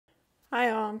Hi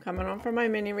all, I'm coming on for my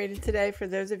mini reading today. For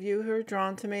those of you who are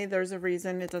drawn to me, there's a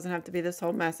reason. It doesn't have to be this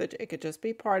whole message. It could just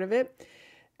be part of it.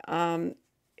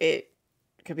 It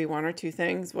could be one or two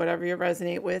things, whatever you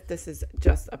resonate with. This is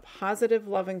just a positive,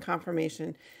 loving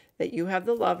confirmation that you have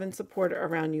the love and support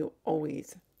around you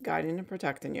always, guiding and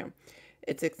protecting you.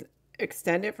 It's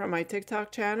extended from my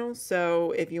TikTok channel.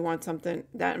 So if you want something,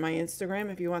 that in my Instagram,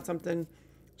 if you want something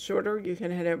shorter, you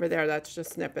can head over there. That's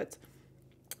just snippets.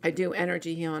 I do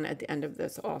energy healing at the end of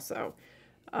this also.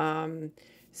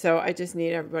 So I just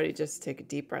need everybody just take a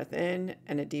deep breath in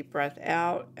and a deep breath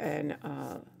out, and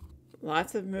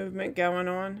lots of movement going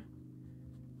on.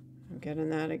 I'm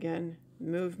getting that again.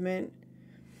 Movement.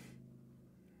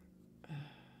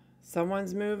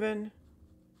 Someone's moving.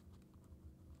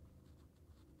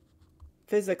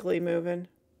 Physically moving.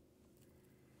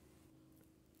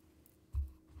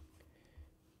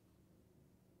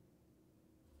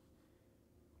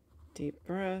 Deep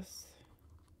breaths.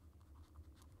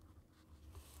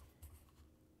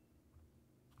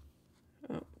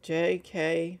 Oh, J,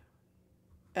 K,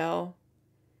 L,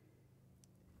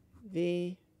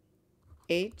 V,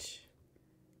 H,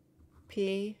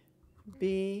 P,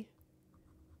 B,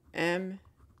 M,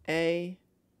 A,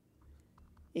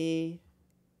 E,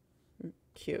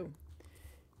 Q.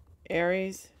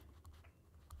 Aries,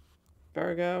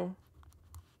 Virgo,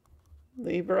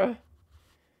 Libra,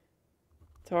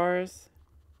 Taurus,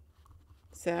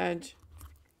 Sag.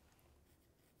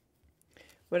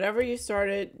 Whatever you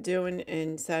started doing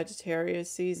in Sagittarius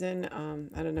season,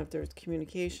 I don't know if there's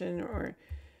communication or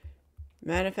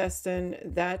manifesting,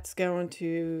 that's going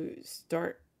to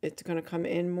start, it's going to come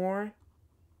in more.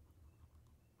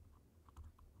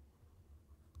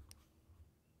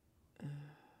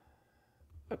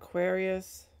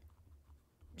 Aquarius,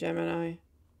 Gemini,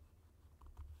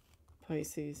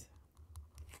 Pisces.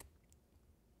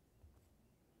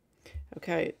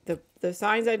 Okay, the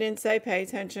signs I didn't say, pay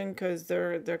attention, because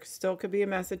there still could be a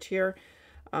message here.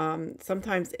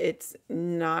 Sometimes it's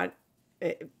not,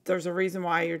 there's a reason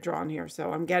why you're drawn here.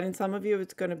 So I'm getting some of you,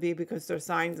 it's going to be because there's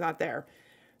signs not there.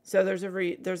 So there's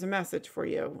a message for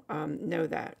you. Know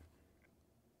that.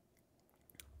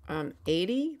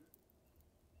 80,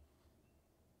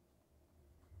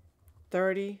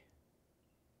 30,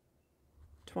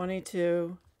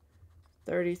 22,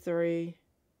 33,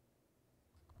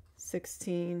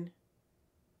 16,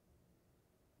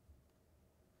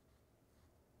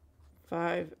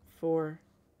 5, 4,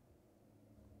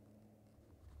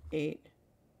 8,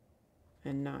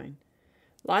 and 9.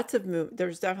 Lots of movement.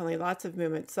 There's definitely lots of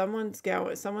movement. Someone's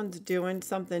doing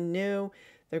something new.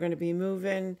 They're going to be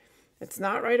moving. It's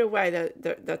not right away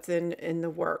that's in the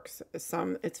works.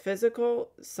 It's physical.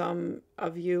 Some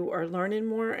of you are learning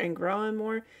more and growing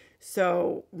more.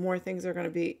 So more things are going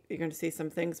to be, you're going to see some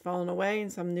things falling away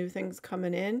and some new things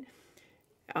coming in.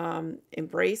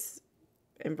 Embrace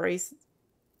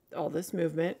all this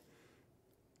movement.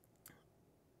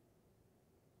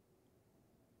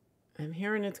 I'm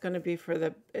hearing it's going to be for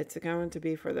the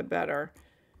better.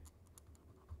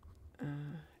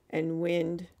 And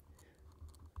wind.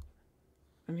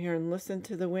 I'm hearing listen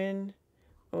to the wind.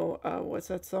 Oh, what's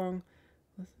that song?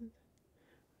 Listen.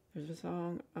 There's a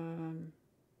song.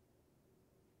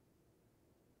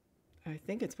 I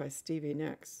think it's by Stevie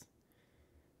Nicks.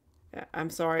 I'm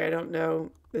sorry, I don't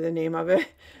know the name of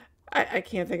it. I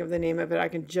can't think of the name of it. I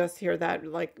can just hear that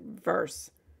like verse.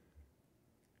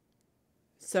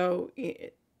 So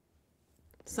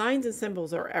signs and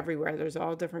symbols are everywhere. There's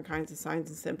all different kinds of signs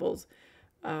and symbols.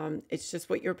 It's just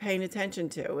what you're paying attention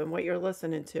to and what you're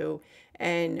listening to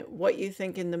and what you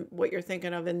think what you're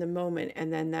thinking of in the moment,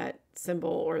 and then that symbol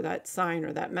or that sign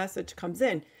or that message comes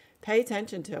in. Pay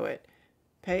attention to it.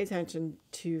 Pay attention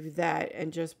to that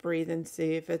and just breathe and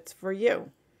see if it's for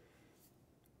you.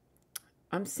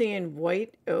 I'm seeing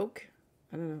white oak.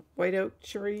 I don't know. White oak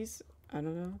trees. I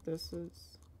don't know. That's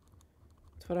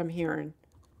what I'm hearing.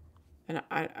 And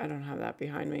I don't have that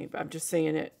behind me, but I'm just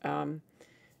seeing it. I'm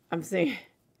seeing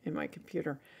in my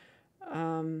computer.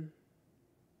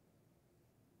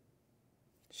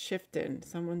 Shifting.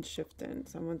 Someone's shifting.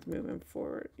 Someone's moving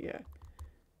forward. Yeah.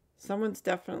 Someone's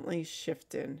definitely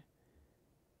shifting.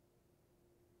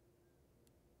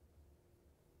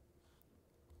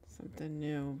 Something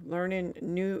new. Learning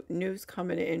news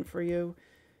coming in for you.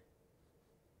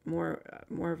 More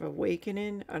of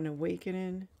awakening, an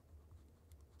awakening.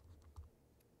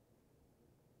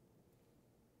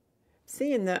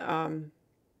 Seeing the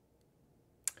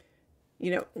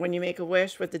you know, when you make a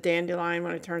wish with the dandelion,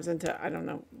 when it turns into, I don't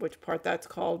know which part that's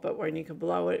called, but when you can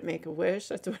blow it, make a wish.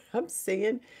 That's what I'm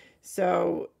seeing.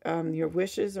 So your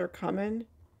wishes are coming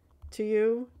to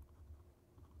you.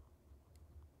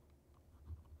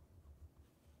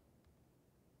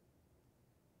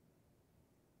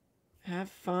 Have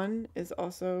fun is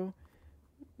also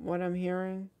what I'm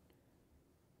hearing.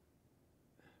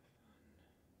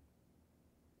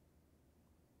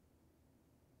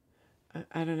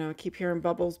 I don't know. I keep hearing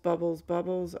bubbles, bubbles,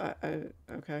 bubbles.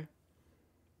 Okay.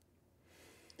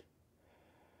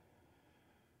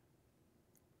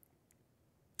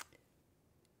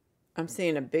 I'm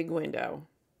seeing a big window.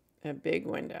 A big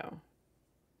window.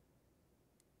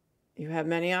 You have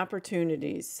many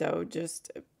opportunities, so just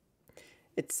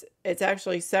it's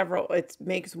actually several. It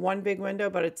makes one big window,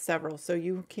 but it's several. So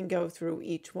you can go through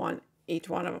each one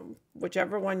of them,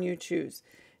 whichever one you choose.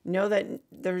 Know that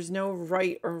there's no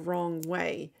right or wrong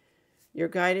way. You're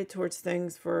guided towards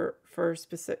things for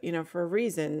specific, for a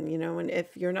reason, and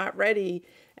if you're not ready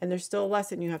and there's still a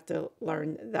lesson you have to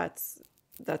learn, that's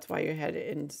why you're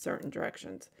headed in certain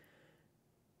directions.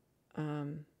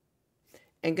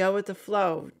 And go with the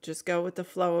flow. Just go with the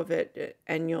flow of it,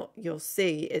 and you'll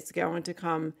see it's going to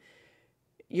come.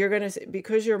 You're going to,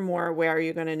 because you're more aware,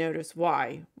 you're going to notice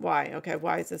why. Okay,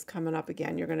 why is this coming up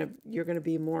again? You're going to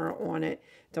be more on it.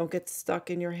 Don't get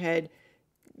stuck in your head,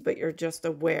 but you're just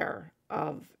aware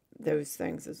of those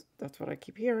things. That's what I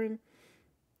keep hearing.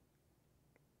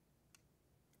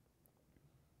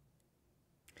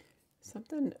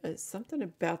 Something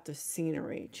about the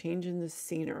scenery, changing the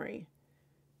scenery,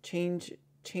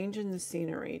 changing the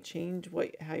scenery, change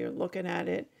how you're looking at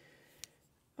it.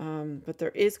 But there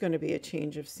is going to be a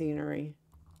change of scenery.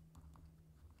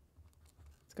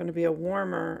 It's going to be a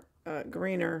warmer,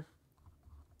 greener.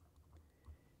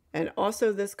 And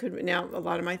also this could, now a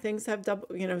lot of my things have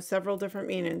several different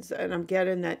meanings. And I'm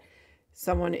getting that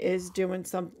someone is doing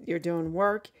you're doing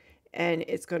work, and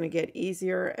it's going to get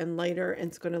easier and lighter, and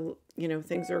it's going to,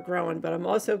 things are growing. But I'm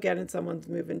also getting someone's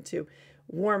moving to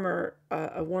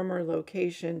a warmer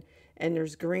location, and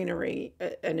there's greenery,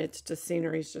 and it's just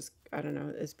scenery's just, I don't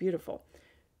know, it's beautiful.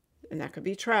 And that could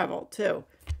be travel too.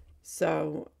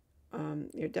 So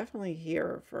you're definitely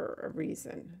here for a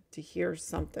reason, to hear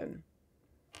something,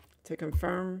 to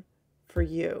confirm for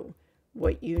you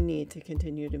what you need to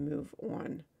continue to move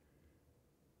on.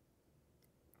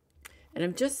 And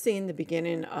I'm just seeing the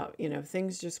beginning of,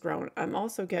 things just growing. I'm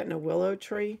also getting a willow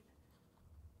tree.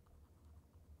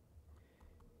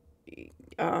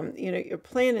 You're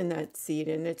planting that seed,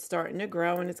 and it's starting to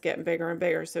grow, and it's getting bigger and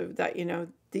bigger. So that,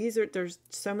 there's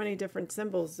so many different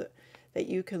symbols that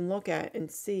you can look at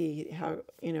and see how,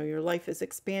 your life is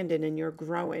expanding and you're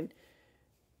growing.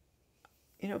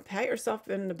 Pat yourself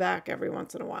in the back every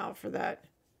once in a while for that.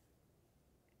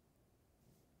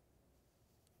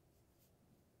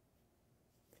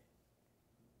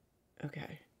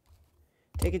 Okay.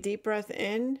 Take a deep breath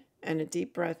in and a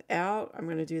deep breath out. I'm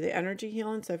going to do the energy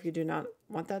healing. So if you do not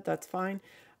want that, that's fine.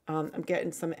 I'm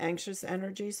getting some anxious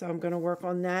energy, so I'm going to work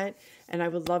on that. And I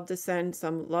would love to send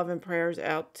some love and prayers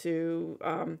out to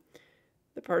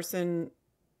the person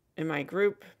in my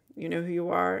group. You know who you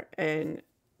are, and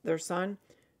their son.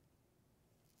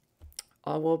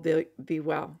 All will be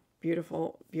well.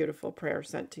 Beautiful, beautiful prayer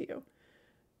sent to you.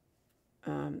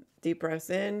 Deep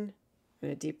breath in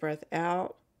and a deep breath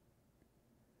out.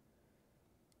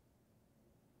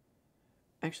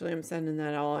 Actually, I'm sending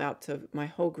that all out to my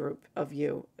whole group of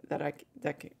you that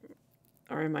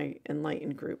are in my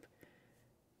enlightened group.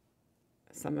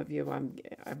 Some of you, I'm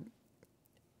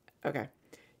okay.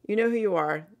 You know who you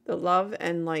are. The love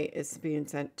and light is being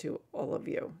sent to all of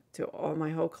you, to all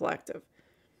my whole collective.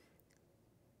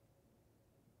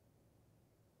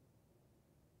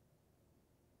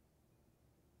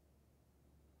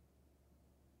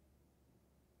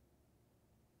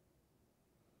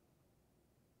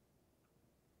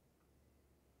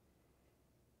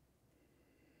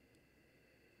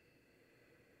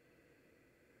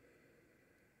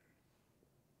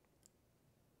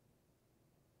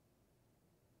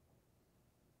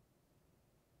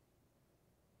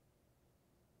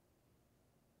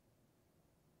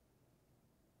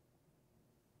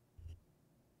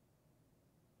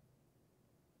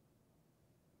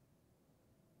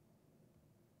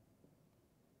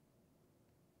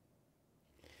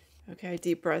 Okay,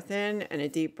 deep breath in and a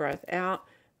deep breath out.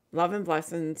 Love and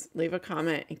blessings. Leave a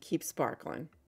comment and keep sparkling.